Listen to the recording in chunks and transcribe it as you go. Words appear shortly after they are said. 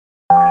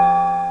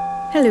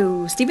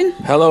Hello, Stephen.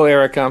 Hello,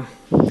 Erica.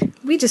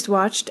 We just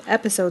watched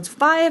episodes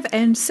 5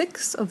 and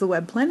 6 of The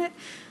Web Planet.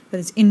 That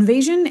is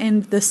Invasion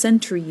and The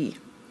Sentry.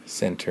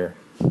 Center.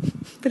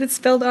 But it's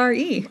spelled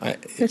R-E.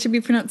 That should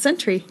be pronounced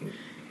Sentry.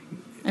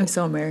 I'm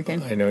so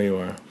American. I know you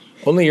are.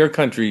 Only your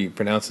country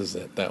pronounces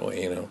it that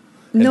way, you know.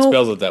 And No,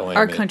 spells it that way.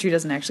 our country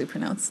doesn't actually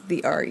pronounce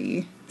the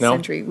R-E. No?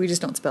 Sentry. We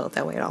just don't spell it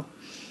that way at all.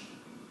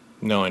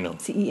 No, I know.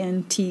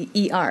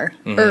 C-E-N-T-E-R.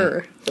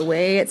 Mm-hmm. The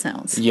way it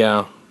sounds.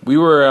 Yeah. We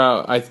were,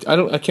 I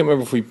can't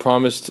remember if we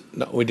promised,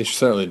 no, we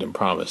certainly didn't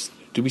promise.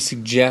 Did we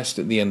suggest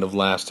at the end of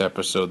last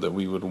episode that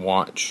we would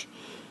watch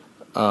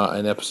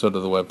an episode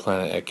of The Web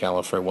Planet at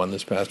Gallifrey 1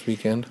 this past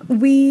weekend?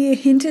 We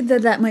hinted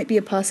that that might be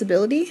a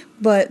possibility,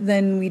 but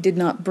then we did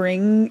not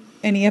bring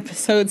any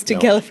episodes to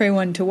Gallifrey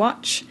 1 to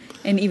watch.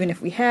 And even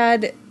if we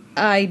had,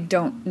 I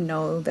don't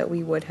know that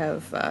we would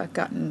have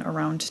gotten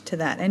around to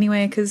that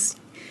anyway, because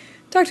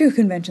Doctor Who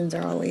conventions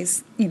are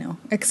always,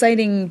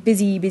 exciting,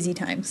 busy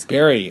times.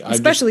 Very.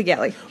 Especially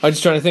Galley. I was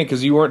just trying to think,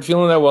 because you weren't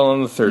feeling that well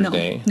on the third No,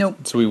 day.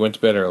 nope. So we went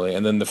to bed early.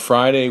 And then the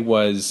Friday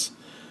was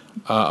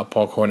a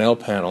Paul Cornell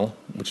panel,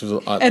 which was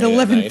at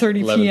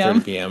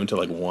 11:30 p.m. until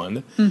like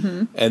 1.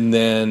 Mm-hmm. And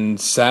then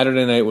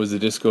Saturday night was the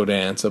disco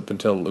dance we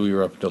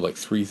were up until like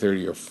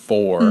 3:30 or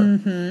 4.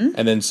 Mm-hmm.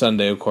 And then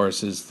Sunday, of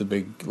course, is the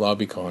big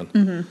LobbyCon.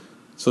 Mm-hmm.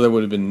 So there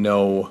would have been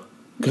no...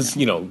 Because,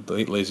 the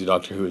Lazy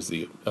Doctor Who is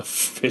the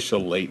official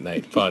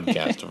late-night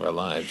podcast of our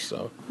lives,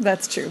 so...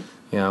 That's true.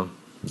 Yeah,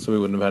 so we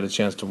wouldn't have had a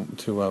chance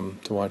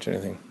to watch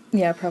anything.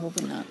 Yeah,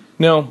 probably not.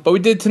 No, but we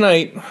did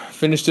tonight.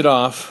 Finished it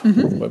off.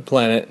 Mm-hmm. Web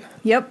Planet.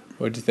 Yep.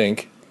 What'd you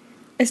think?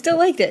 I still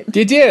liked it.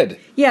 You did?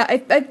 Yeah,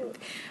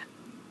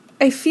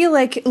 I feel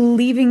like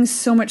leaving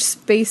so much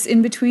space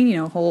in between,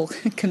 a whole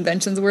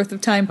convention's worth of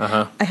time,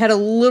 I had a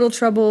little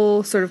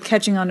trouble sort of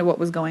catching on to what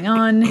was going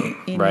on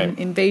in Right.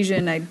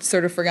 Invasion. I'd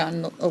sort of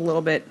forgotten a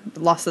little bit,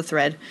 lost the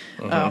thread.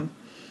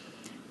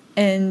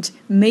 And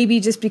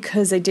maybe just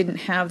because I didn't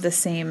have the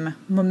same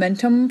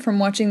momentum from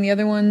watching the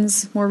other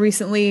ones more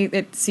recently,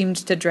 it seemed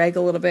to drag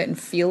a little bit and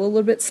feel a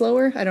little bit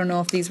slower. I don't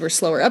know if these were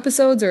slower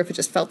episodes or if it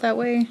just felt that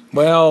way.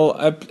 Well,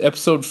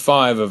 episode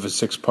 5 of a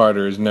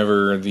 6-parter is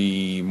never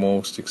the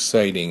most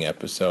exciting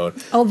episode.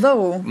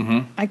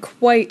 Although, I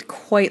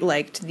quite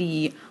liked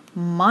the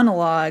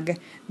monologue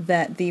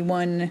that the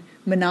one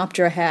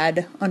Menoptera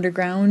had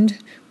underground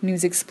when he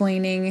was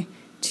explaining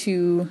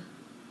to...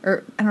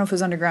 Or, I don't know if it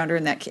was underground or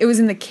in that... It was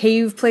in the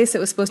cave place that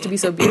was supposed to be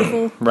so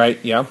beautiful. Right,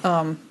 yeah.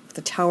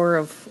 The Tower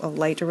of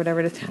Light or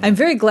whatever it is. I'm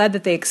very glad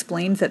that they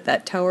explained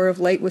that Tower of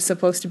Light was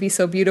supposed to be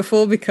so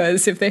beautiful,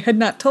 because if they had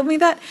not told me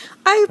that,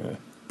 I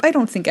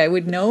don't think I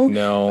would know.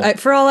 No.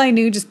 For all I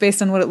knew, just based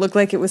on what it looked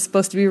like, it was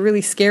supposed to be a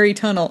really scary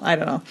tunnel. I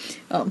don't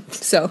know.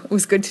 So it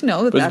was good to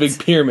know that it was a big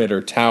pyramid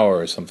or tower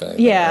or something like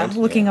that, right?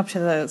 looking up to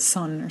the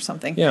sun or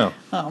something. Yeah.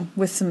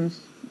 With some,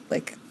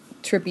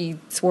 trippy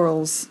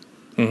swirls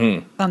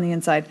on the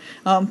inside.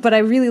 But I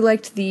really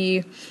liked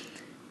the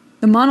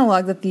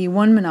monologue that the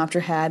one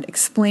Menoptera had,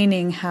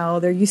 explaining how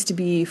there used to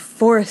be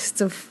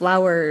forests of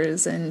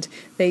flowers, and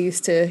they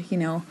used to,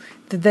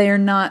 that they are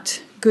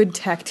not good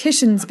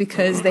tacticians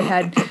because they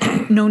had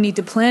no need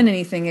to plan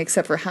anything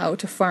except for how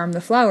to farm the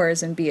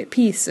flowers and be at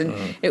peace. And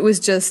it was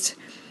this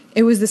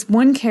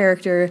one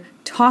character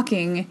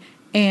talking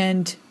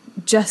and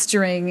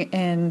gesturing,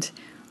 and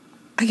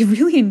I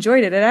really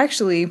enjoyed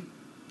it.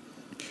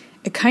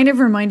 It kind of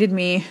reminded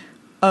me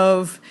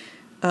of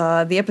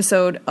the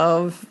episode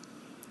of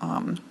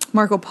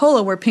Marco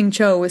Polo where Ping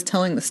Cho was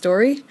telling the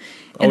story.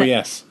 And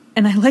yes.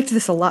 And I liked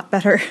this a lot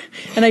better.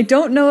 And I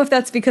don't know if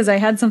that's because I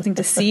had something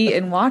to see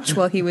and watch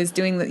while he was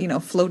doing the,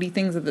 floaty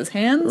things with his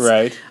hands.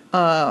 Right.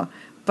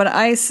 But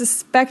I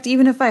suspect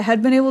even if I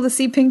had been able to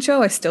see Ping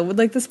Cho, I still would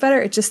like this better.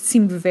 It just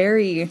seemed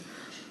very,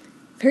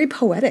 very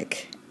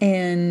poetic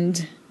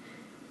and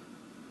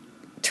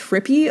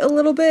trippy a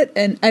little bit.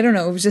 And I don't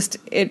know, it was just,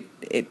 it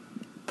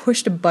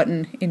pushed a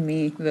button in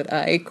me that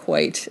I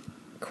quite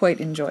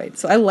enjoyed.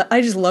 So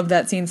I just loved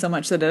that scene so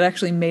much that it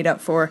actually made up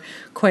for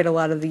quite a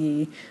lot of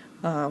the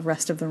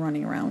rest of the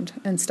running around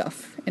and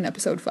stuff in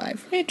episode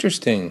 5.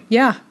 Interesting.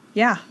 Yeah,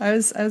 I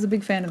was a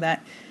big fan of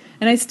that,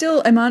 and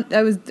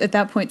I was at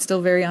that point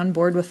still very on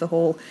board with the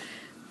whole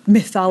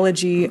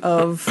mythology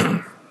of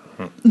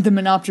the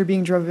Menoptera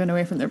being driven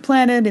away from their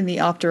planet and the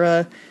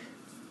Optera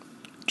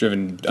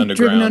driven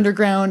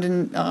underground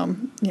and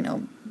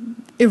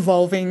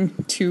evolving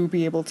to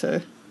be able to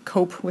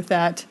cope with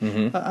that,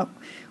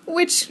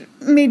 which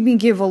made me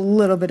give a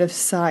little bit of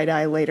side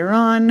eye later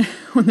on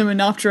when the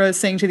Menoptera is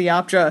saying to the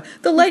Optera,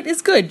 "The light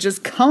is good,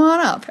 just come on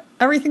up.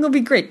 Everything will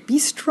be great. Be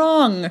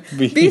strong.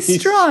 Be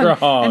strong."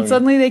 And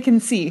suddenly they can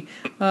see.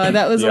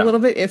 That was a little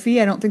bit iffy.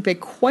 I don't think they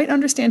quite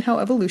understand how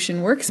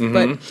evolution works,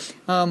 but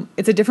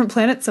it's a different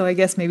planet, so I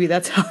guess maybe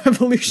that's how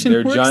evolution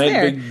works there. They're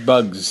giant big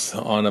bugs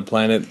on a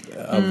planet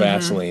of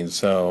Vaseline,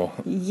 so...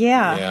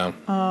 Yeah.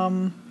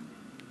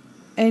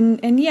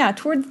 And yeah,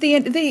 towards the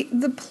end,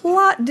 the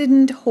plot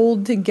didn't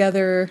hold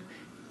together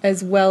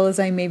as well as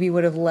I maybe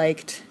would have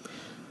liked.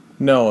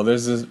 No,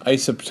 there's this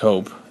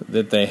isotope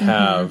that they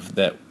have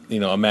that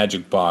a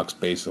magic box,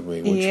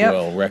 basically, which Yep.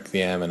 will wreck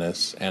the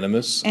Animus.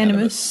 Animus.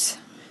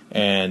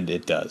 And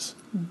it does.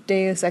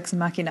 Deus Ex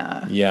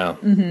Machina. Yeah.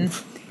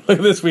 Look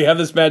at this. We have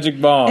this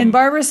magic bomb. And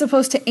Barbara's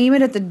supposed to aim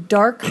it at the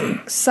dark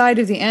side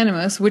of the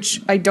Animus,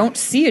 which I don't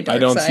see a dark side. I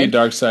don't see a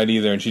dark side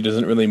either, and she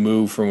doesn't really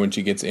move from when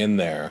she gets in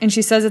there. And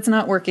she says it's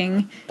not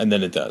working. And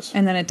then it does.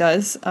 And then it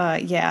does.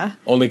 Yeah.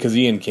 Only because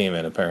Ian came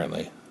in,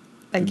 apparently.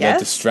 I Did guess. that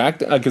distract?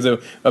 Because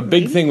a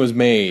big thing was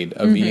made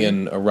of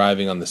Ian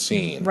arriving on the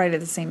scene. Right at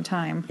the same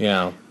time.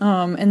 Yeah.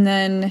 And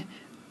then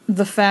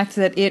the fact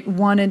that it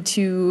wanted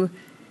to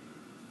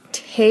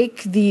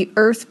take the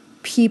Earth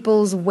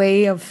people's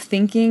way of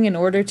thinking in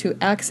order to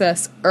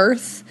access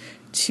Earth,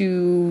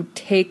 to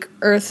take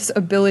Earth's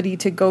ability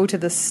to go to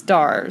the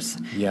stars.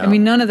 Yeah. I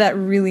mean, none of that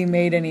really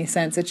made any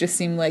sense. It just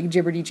seemed like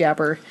jibberty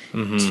jabber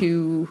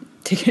to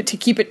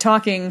keep it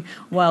talking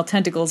while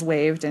tentacles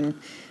waved and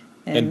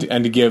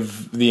to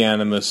give the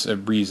Animus a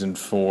reason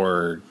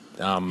for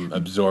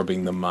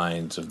absorbing the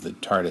minds of the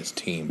TARDIS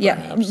team,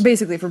 perhaps.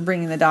 basically for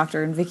bringing the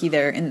Doctor and Vicky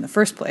there in the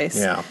first place.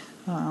 Yeah.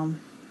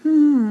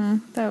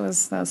 That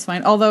was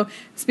fine. Although,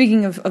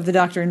 speaking of the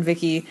Doctor and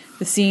Vicky,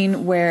 the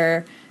scene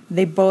where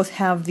they both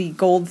have the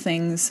gold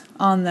things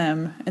on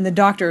them, and the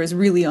Doctor is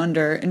really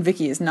under, and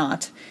Vicky is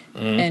not,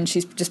 and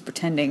she's just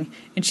pretending,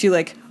 and she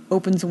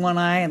opens one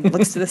eye and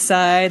looks to the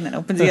side, and then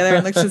opens the other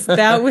and looks.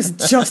 That was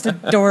just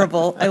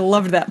adorable. I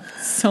loved that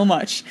so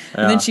much.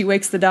 Yeah. And then she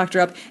wakes the Doctor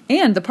up,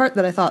 and the part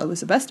that I thought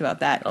was the best about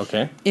that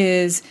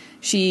is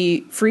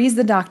she frees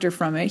the Doctor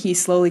from it. He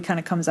slowly kind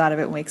of comes out of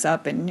it and wakes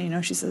up, and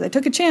she says, "I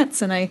took a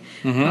chance, and I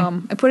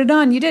put it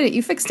on. You did it.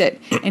 You fixed it."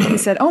 And he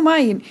said, "Oh my!"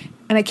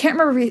 And I can't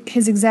remember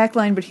his exact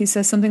line, but he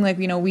says something like,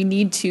 "We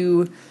need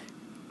to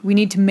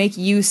make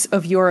use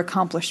of your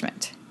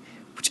accomplishment."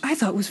 Which I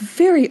thought was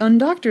very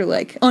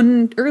undoctor-like,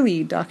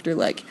 early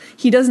Doctor-like.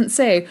 He doesn't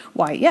say,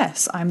 "Why,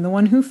 yes, I'm the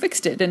one who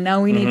fixed it, and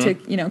now we need to,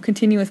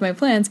 continue with my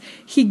plans."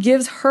 He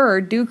gives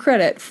her due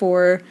credit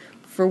for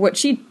what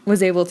she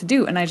was able to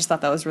do, and I just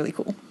thought that was really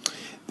cool.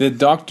 The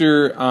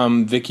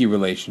Doctor-Vicky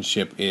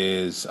relationship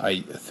is,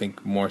 I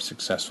think, more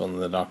successful than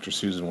the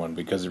Doctor-Susan one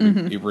because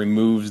it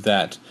removes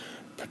that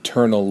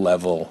paternal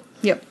level.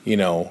 Yep.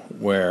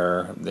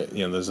 Where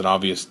there's an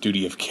obvious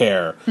duty of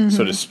care,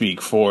 so to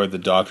speak, for the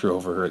Doctor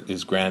over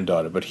his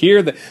granddaughter. But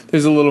here,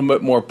 there's a little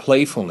bit more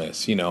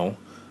playfulness.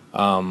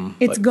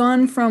 It's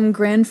gone from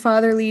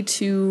grandfatherly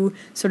to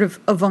sort of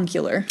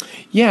avuncular.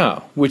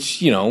 Yeah,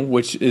 which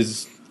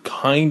is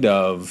kind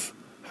of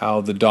how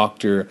the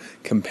Doctor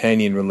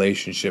companion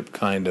relationship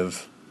kind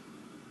of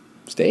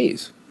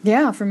stays.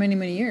 Yeah, for many,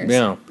 many years.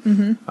 Yeah,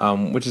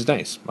 which is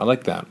nice. I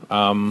like that.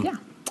 Yeah.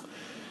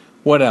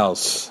 What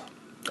else?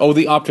 Oh,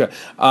 the Optra.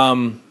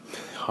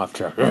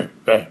 Optra.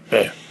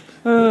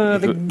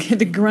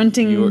 The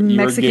grunting You were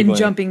Mexican giggling.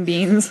 jumping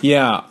beans.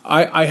 Yeah,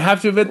 I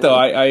have to admit though,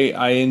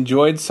 I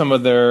enjoyed some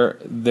of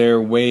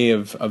their way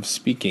of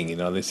speaking.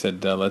 They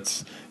said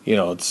let's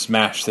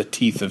smash the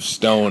teeth of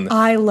stone.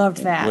 I loved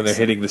that. When they're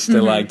hitting the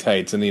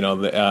stalactites, and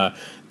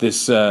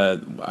this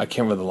I can't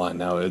remember the line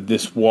now.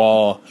 This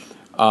wall.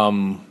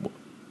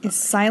 Is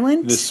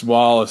silent. This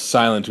wall is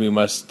silent. We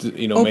must,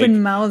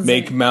 Open mouths.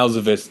 make mouths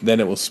of it.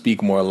 Then it will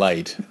speak more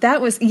light.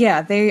 That was,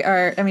 yeah. They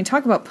are. I mean,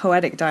 talk about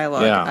poetic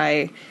dialogue. Yeah.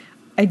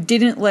 I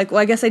didn't like.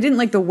 Well, I guess I didn't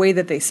like the way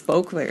that they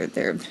spoke, their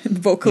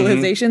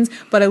vocalizations.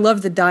 But I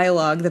loved the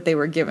dialogue that they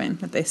were given.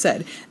 That they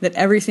said that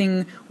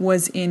everything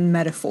was in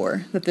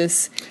metaphor. That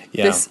this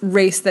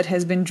race that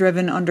has been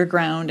driven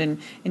underground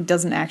and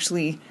doesn't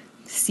actually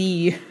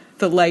see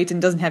the light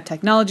and doesn't have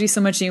technology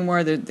so much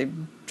anymore. They're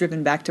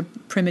driven back to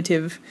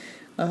primitive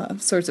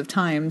sorts of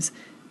times,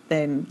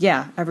 then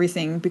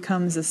everything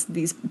becomes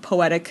these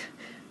poetic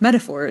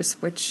metaphors,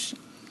 which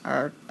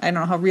are, I don't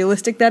know how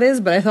realistic that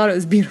is, but I thought it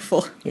was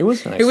beautiful. It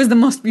was nice. It was the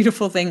most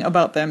beautiful thing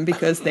about them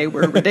because they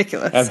were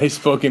ridiculous. And they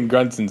spoke in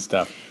grunts and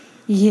stuff.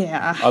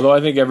 Yeah. Although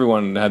I think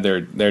everyone had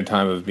their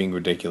time of being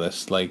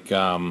ridiculous, like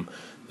the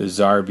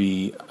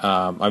Zarbi,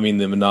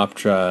 the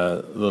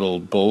Menoptera little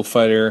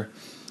bullfighter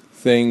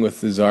thing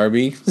with the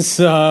Zarbi.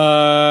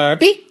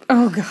 Zarbi!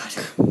 Oh, God.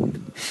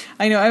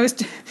 I know, I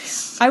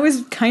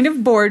was kind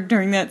of bored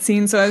during that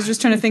scene, so I was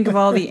just trying to think of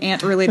all the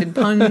ant-related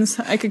puns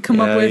I could come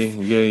up with.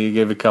 You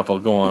gave a couple.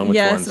 Go on. Which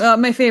ones?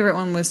 My favorite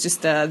one was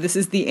just, this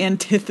is the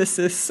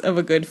antithesis of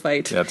a good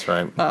fight. That's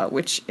right.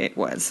 Which it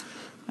was.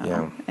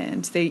 Yeah.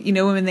 And they,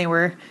 when they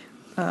were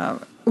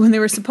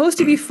supposed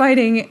to be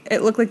fighting,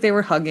 it looked like they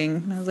were hugging.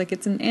 And I was like,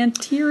 it's an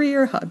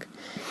anterior hug.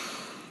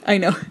 I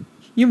know.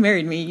 You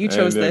married me. You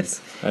chose this.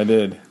 I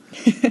did.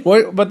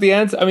 But the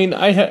answer,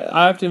 I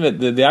have to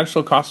admit, the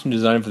actual costume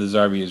design for the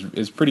Zarbi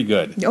is pretty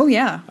good. Oh,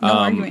 yeah. No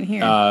argument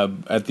here.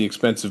 At the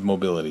expense of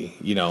mobility.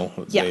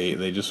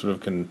 They just sort of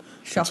can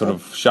Shuffle.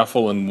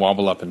 shuffle and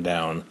wobble up and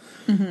down.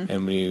 Mm-hmm.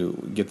 And when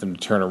you get them to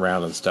turn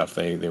around and stuff,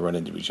 they run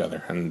into each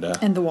other. And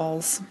the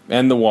walls.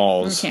 And the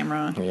walls. And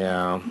camera.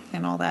 Yeah.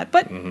 And all that.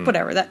 But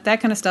whatever.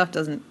 That kind of stuff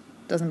doesn't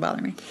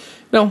bother me.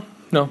 No,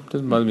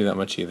 doesn't bother me that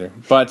much either.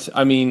 But,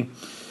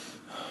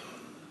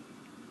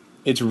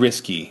 it's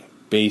risky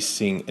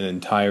basing an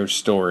entire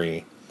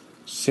story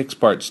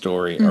 6-part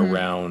story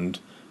around.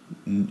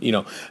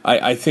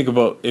 I think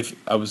about if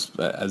I was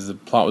as the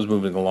plot was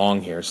moving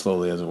along here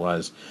slowly as it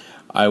was,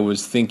 I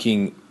was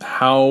thinking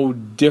how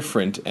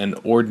different and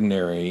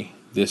ordinary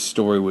this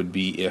story would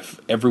be if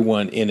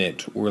everyone in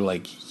it were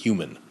like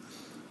human.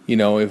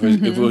 If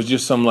it was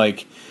just some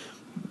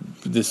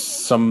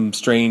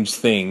strange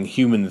thing,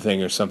 human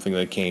thing or something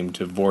that came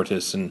to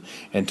Vortis and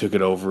took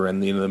it over,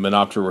 and the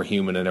Menoptera were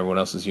human and everyone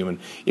else is human.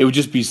 It would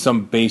just be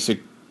some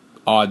basic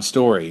odd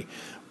story.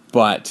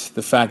 But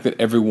the fact that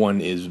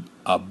everyone is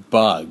a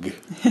bug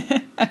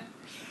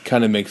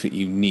kind of makes it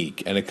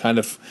unique, and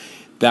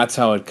that's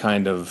how it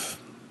kind of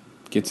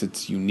gets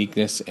its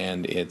uniqueness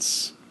and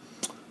its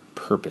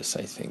purpose,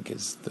 I think,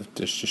 is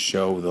just to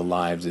show the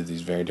lives of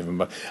these very different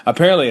bugs.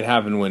 Apparently it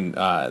happened when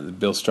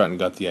Bill Strutton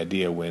got the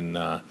idea when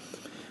I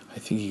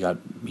think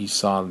he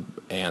saw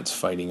ants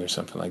fighting or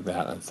something like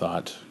that and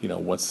thought,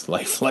 what's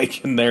life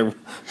like in their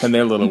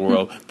little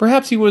world?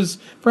 Perhaps he was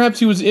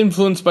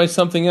influenced by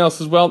something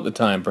else as well at the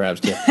time, perhaps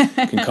to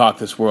concoct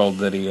this world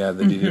that he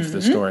did for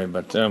the story.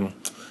 But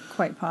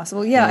quite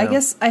possible. Yeah, I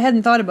guess I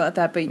hadn't thought about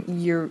that, but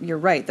you're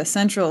right. The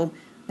central,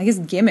 I guess,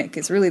 gimmick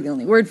is really the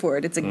only word for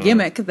it. It's a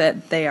gimmick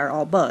that they are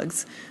all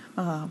bugs.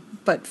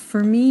 But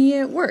for me,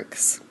 it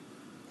works.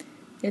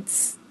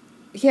 It's.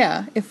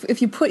 Yeah,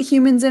 if you put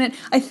humans in it,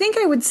 I think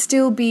I would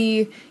still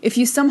be, if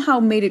you somehow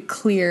made it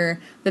clear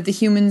that the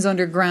humans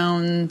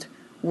underground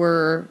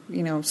were,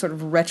 sort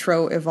of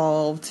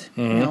retro-evolved,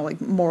 like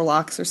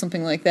Morlocks or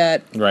something like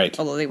that. Right.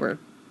 Although they were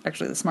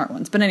actually the smart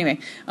ones. But anyway,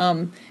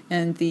 and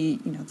the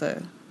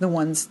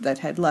ones that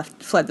had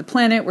fled the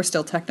planet were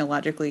still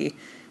technologically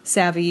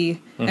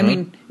savvy. I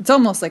mean, it's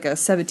almost like a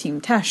Sabatim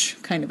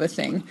Tesh kind of a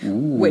thing,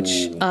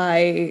 which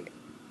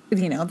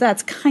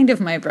that's kind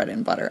of my bread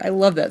and butter. I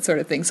love that sort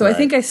of thing. So I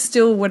think I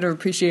still would have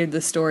appreciated the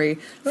story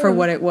for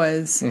what it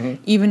was,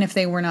 even if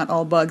they were not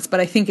all bugs. But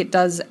I think it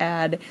does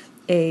add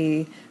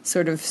a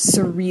sort of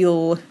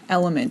surreal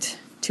element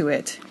to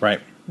it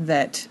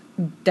that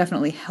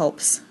definitely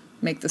helps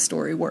make the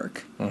story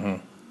work.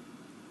 And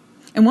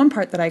one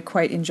part that I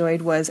quite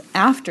enjoyed was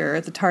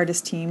after the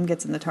TARDIS team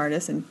gets in the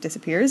TARDIS and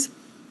disappears,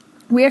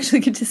 we actually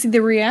get to see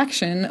the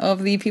reaction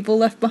of the people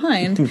left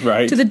behind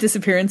to the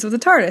disappearance of the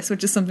TARDIS,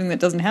 which is something that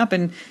doesn't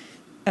happen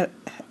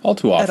all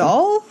too often at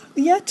all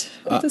yet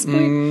at this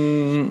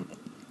point.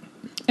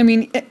 I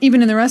mean,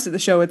 even in the rest of the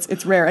show,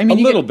 it's rare. I mean,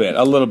 a little bit.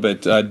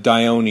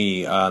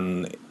 Dione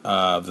on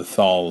the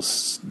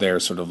Thals there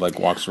sort of like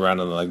walks around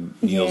and like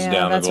kneels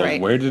down and goes,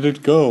 "Where did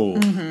it go?"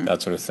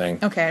 That sort of thing.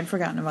 Okay, I'd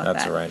forgotten about that.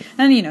 That's all right.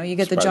 And you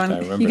get the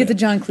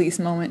John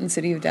Cleese moment in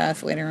City of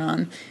Death later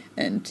on,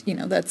 and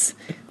that's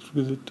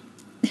exquisite.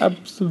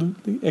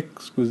 Absolutely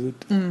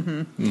exquisite.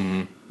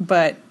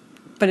 But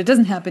it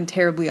doesn't happen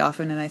terribly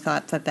often, and I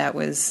thought that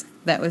was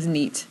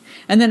neat.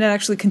 And then it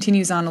actually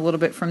continues on a little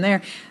bit from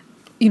there.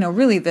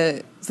 Really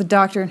the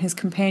Doctor and his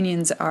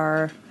companions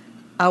are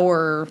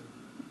our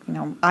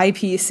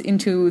eyepiece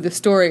into the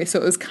story. So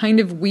it was kind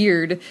of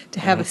weird to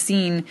have a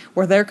scene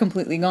where they're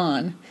completely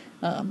gone.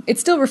 It's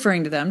still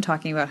referring to them,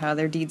 talking about how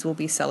their deeds will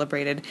be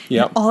celebrated.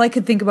 Yep. And all I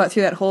could think about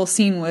through that whole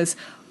scene was,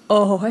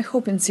 I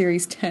hope in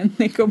Series 10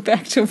 they go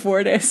back to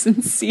Vortis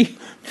and see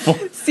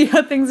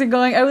how things are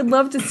going. I would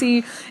love to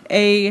see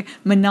a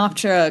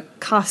Menoptera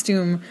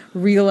costume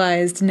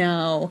realized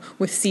now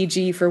with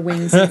CG for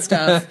wings and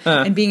stuff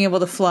and being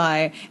able to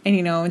fly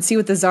and see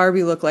what the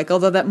Zarbi look like.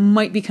 Although that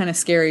might be kind of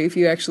scary if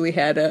you actually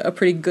had a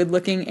pretty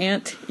good-looking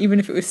ant. Even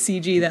if it was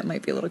CG, that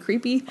might be a little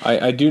creepy.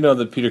 I do know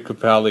that Peter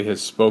Capaldi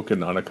has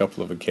spoken on a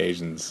couple of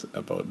occasions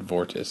about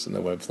Vortis and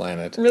the Web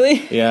Planet.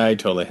 Really? Yeah, he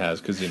totally has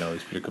because,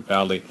 he's Peter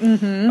Capaldi.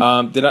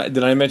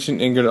 Did I mention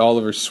Ingrid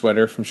Oliver's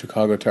sweater from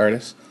Chicago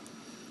TARDIS?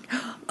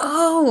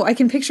 Oh, I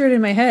can picture it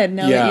in my head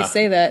now that you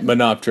say that.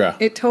 Menoptera.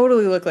 It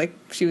totally looked like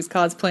she was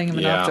cosplaying a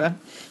Menoptera. Yeah.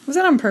 Was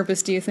that on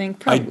purpose, do you think?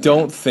 Probably I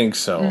don't think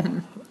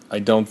so. I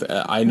don't.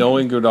 I know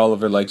Ingrid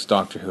Oliver likes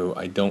Doctor Who.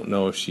 I don't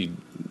know if she'd,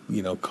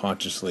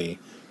 consciously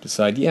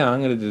decide,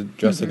 I'm going to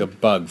dress like a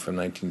bug from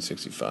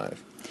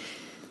 1965.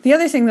 The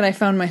other thing that I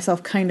found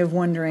myself kind of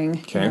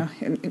wondering,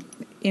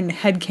 in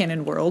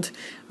headcanon world,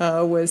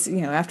 was,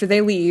 after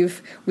they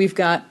leave,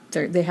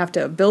 they have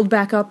to build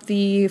back up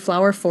the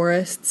flower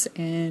forests,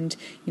 and,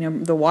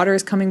 the water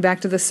is coming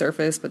back to the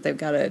surface, but they've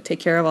got to take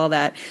care of all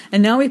that.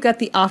 And now we've got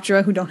the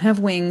Optera who don't have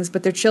wings,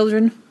 but their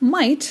children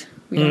might.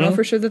 We don't know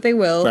for sure that they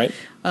will. Right.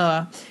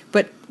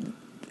 But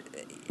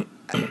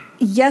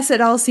yes, it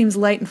all seems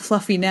light and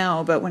fluffy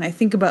now, but when I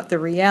think about the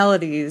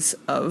realities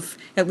of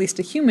at least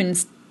a human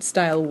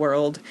style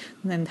world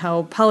and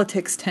how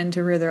politics tend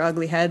to rear their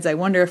ugly heads, I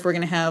wonder if we're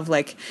going to have,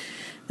 like,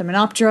 the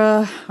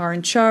Menoptera are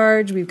in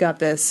charge. We've got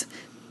this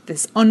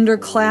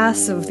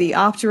underclass of the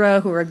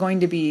Optera who are going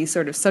to be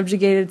sort of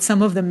subjugated.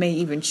 Some of them may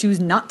even choose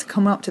not to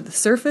come up to the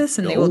surface,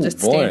 and they will just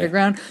stay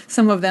underground.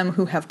 Some of them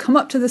who have come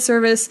up to the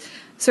surface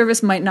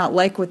might not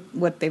like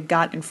what they've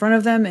got in front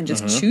of them and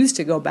just choose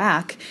to go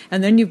back.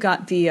 And then you've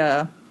got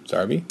the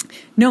Zarbi?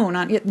 No,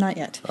 not yet. Not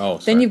yet. Oh,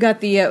 sorry. Then you've got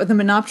the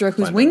Menoptera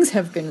whose Fine. wings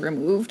have been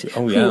removed,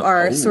 Oh, yeah. who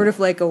are Oh. sort of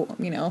like a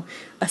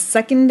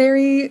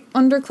secondary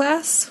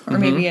underclass or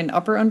maybe an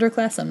upper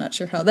underclass. I'm not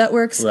sure how that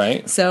works.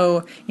 Right.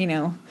 So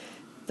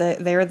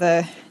they're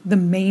the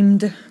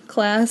maimed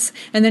class,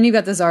 and then you've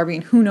got the Zarbi,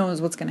 and who knows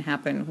what's going to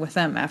happen with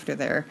them after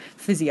their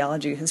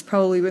physiology has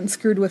probably been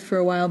screwed with for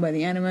a while by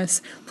the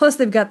Animus. Plus,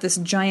 they've got this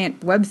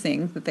giant web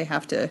thing that they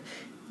have to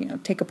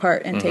take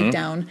apart and take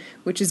down,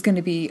 which is going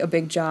to be a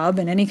big job,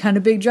 and any kind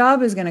of big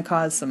job is going to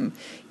cause some,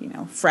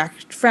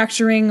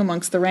 fracturing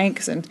amongst the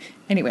ranks. And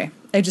anyway,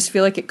 I just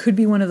feel like it could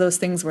be one of those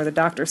things where the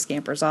Doctor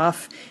scampers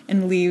off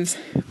and leaves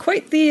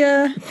quite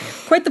the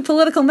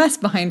political mess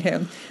behind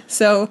him.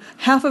 So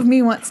half of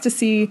me wants to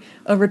see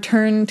a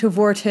return to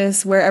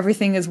Vortis where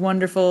everything is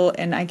wonderful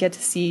and I get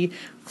to see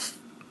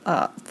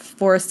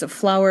forests of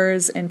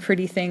flowers and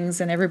pretty things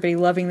and everybody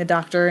loving the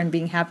Doctor and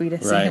being happy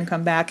to see him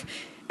come back.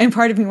 And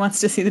part of me wants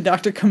to see the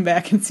Doctor come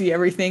back and see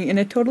everything in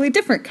a totally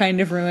different kind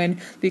of ruin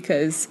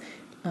because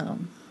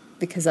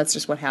that's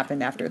just what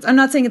happened afterwards. I'm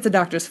not saying it's the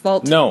Doctor's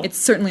fault. No. It's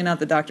certainly not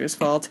the Doctor's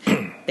fault.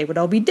 They would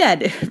all be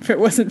dead if it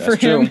wasn't for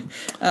him.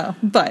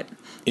 But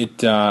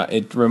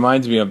it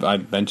reminds me of, I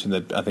mentioned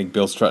that I think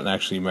Bill Strutton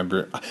actually might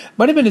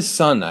have been his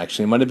son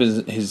actually, it might have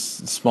been his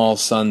small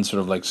son sort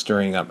of like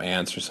stirring up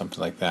ants or something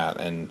like that,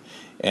 and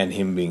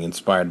him being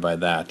inspired by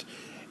that.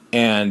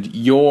 And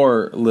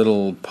your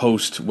little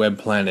post-Web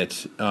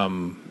Planet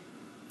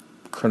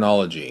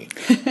chronology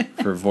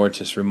for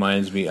Vortis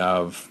reminds me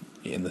of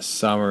in the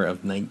summer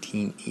of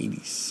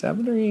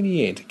 1987 or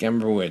 88, I can't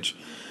remember which.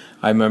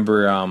 I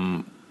remember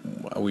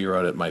we were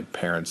out at my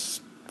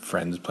parents'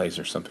 friend's place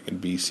or something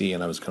in BC,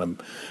 and I was kind of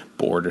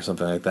bored or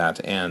something like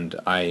that, and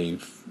I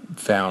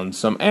found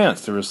some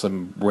ants. There were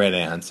some red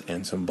ants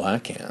and some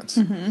black ants.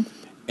 Mm-hmm.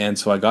 And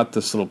so I got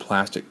this little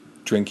plastic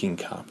drinking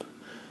cup,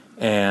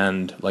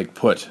 and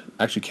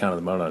actually counted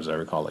them out as I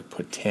recall,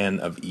 put 10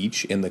 of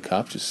each in the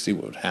cup just to see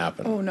what would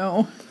happen. oh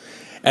no.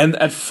 And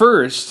at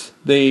first,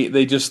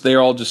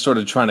 they're all just sort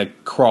of trying to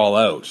crawl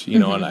out,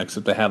 and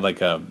except they had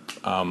a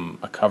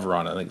cover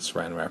on it, I think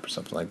saran wrap or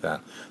something like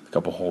that, a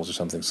couple holes or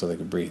something so they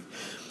could breathe.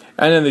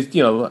 And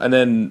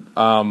then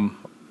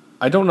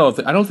I don't know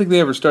I don't think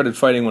they ever started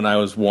fighting when I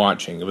was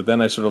watching, but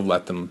then I sort of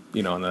let them,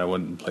 and then I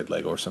went and played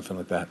Lego or something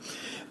like that.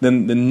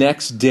 Then the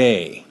next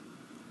day,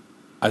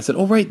 I said,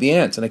 "Oh right, the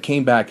ants," and I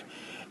came back,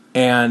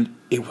 and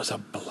it was a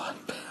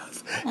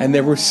bloodbath, and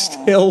they were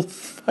still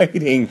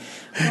fighting.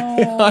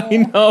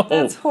 I know.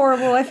 That's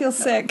horrible. I feel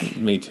sick.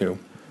 Me too.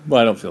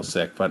 Well, I don't feel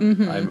sick, but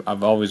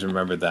I've always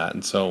remembered that,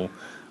 and so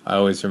I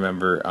always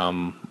remember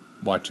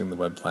watching the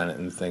Web Planet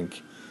and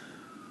think,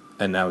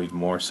 and now even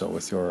more so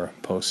with your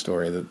post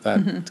story,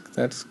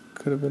 that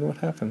could have been what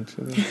happened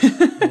to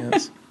the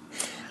ants.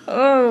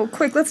 Oh,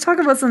 quick! Let's talk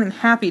about something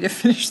happy to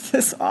finish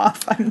this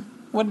off.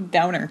 What a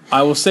downer.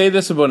 I will say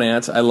this about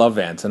ants. I love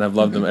ants, and I've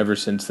loved them ever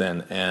since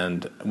then.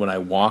 And when I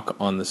walk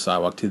on the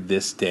sidewalk to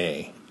this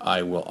day,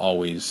 I will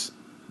always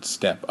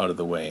step out of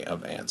the way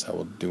of ants. I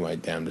will do my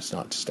damnedest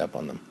not to step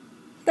on them.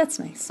 That's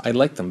nice. I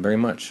like them very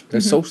much.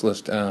 They're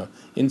socialist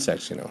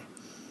insects,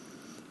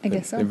 I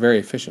guess so. They're very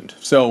efficient.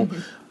 So,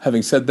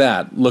 having said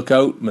that, look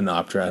out,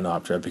 Menoptera and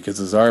Optera, because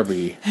the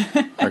Zarbi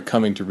are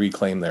coming to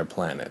reclaim their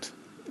planet.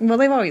 Well,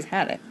 they've always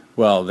had it.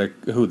 Well, they're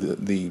the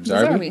Zarbi?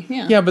 Zarbi,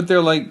 yeah. Yeah, but they're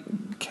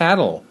like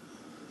cattle.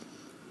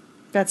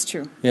 That's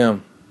true. Yeah.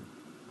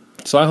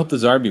 So I hope the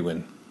Zarbi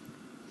win.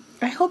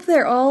 I hope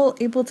they're all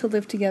able to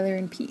live together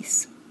in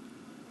peace.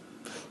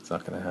 It's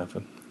not going to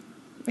happen.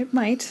 It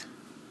might.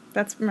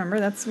 That's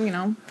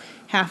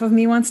half of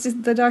me wants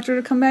the Doctor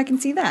to come back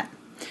and see that.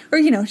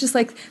 Or, just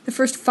like the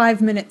first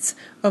 5 minutes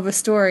of a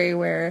story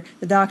where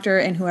the Doctor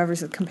and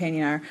whoever's the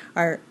companion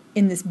are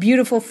in this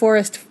beautiful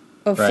forest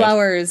of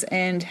flowers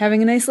and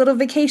having a nice little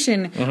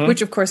vacation,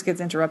 which of course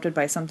gets interrupted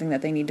by something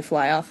that they need to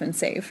fly off and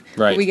save.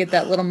 Right. But we get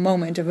that little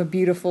moment of a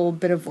beautiful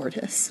bit of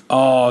Vortis.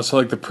 Oh,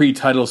 so the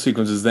pre-title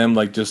sequence is them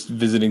just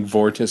visiting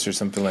Vortis or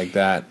something like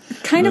that.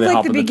 Kind of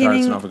like the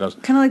beginning. Kind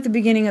of like the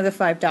beginning of the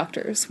Five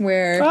Doctors,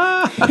 where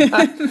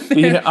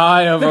the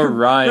Eye of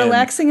Orion,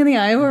 relaxing in the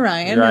Eye of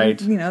Orion,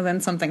 right? And,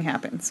 then something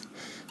happens,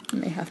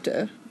 and they have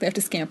to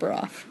scamper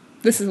off.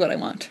 This is what I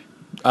want.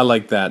 I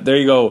like that. There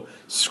you go,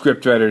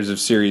 script writers of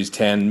Series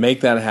 10.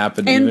 Make that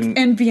happen.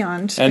 And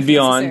beyond. And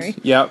beyond.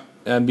 Necessary. Yep,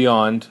 and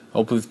beyond.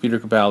 Hopefully with Peter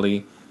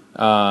Capaldi.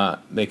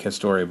 Make a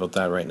story about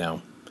that right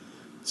now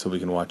so we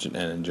can watch it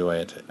and enjoy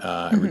it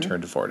and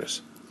return to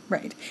Fortis.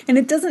 Right. And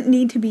it doesn't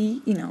need to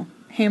be,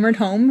 hammered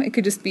home. It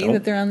could just be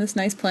that they're on this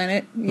nice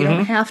planet. You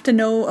don't have to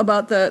know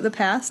about the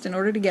past in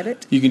order to get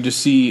it. You can just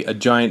see a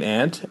giant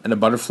ant and a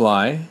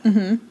butterfly.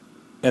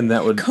 And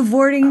that would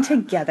cavorting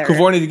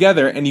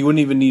together, and you wouldn't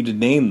even need to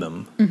name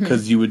them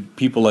because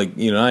people like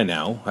you and I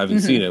now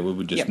having seen it, we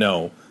would just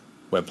know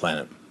Web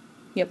Planet.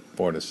 Yep.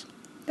 Fortis.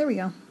 There we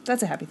go.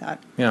 That's a happy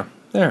thought. Yeah.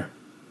 There.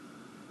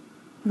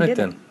 Right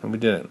then, we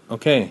did it.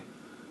 Okay.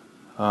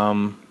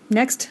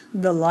 Next,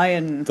 the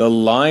lion. The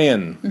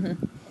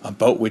lion.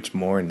 About which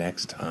more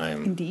next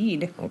time.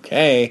 Indeed.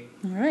 Okay.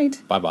 All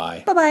right. Bye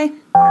bye. Bye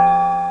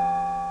bye.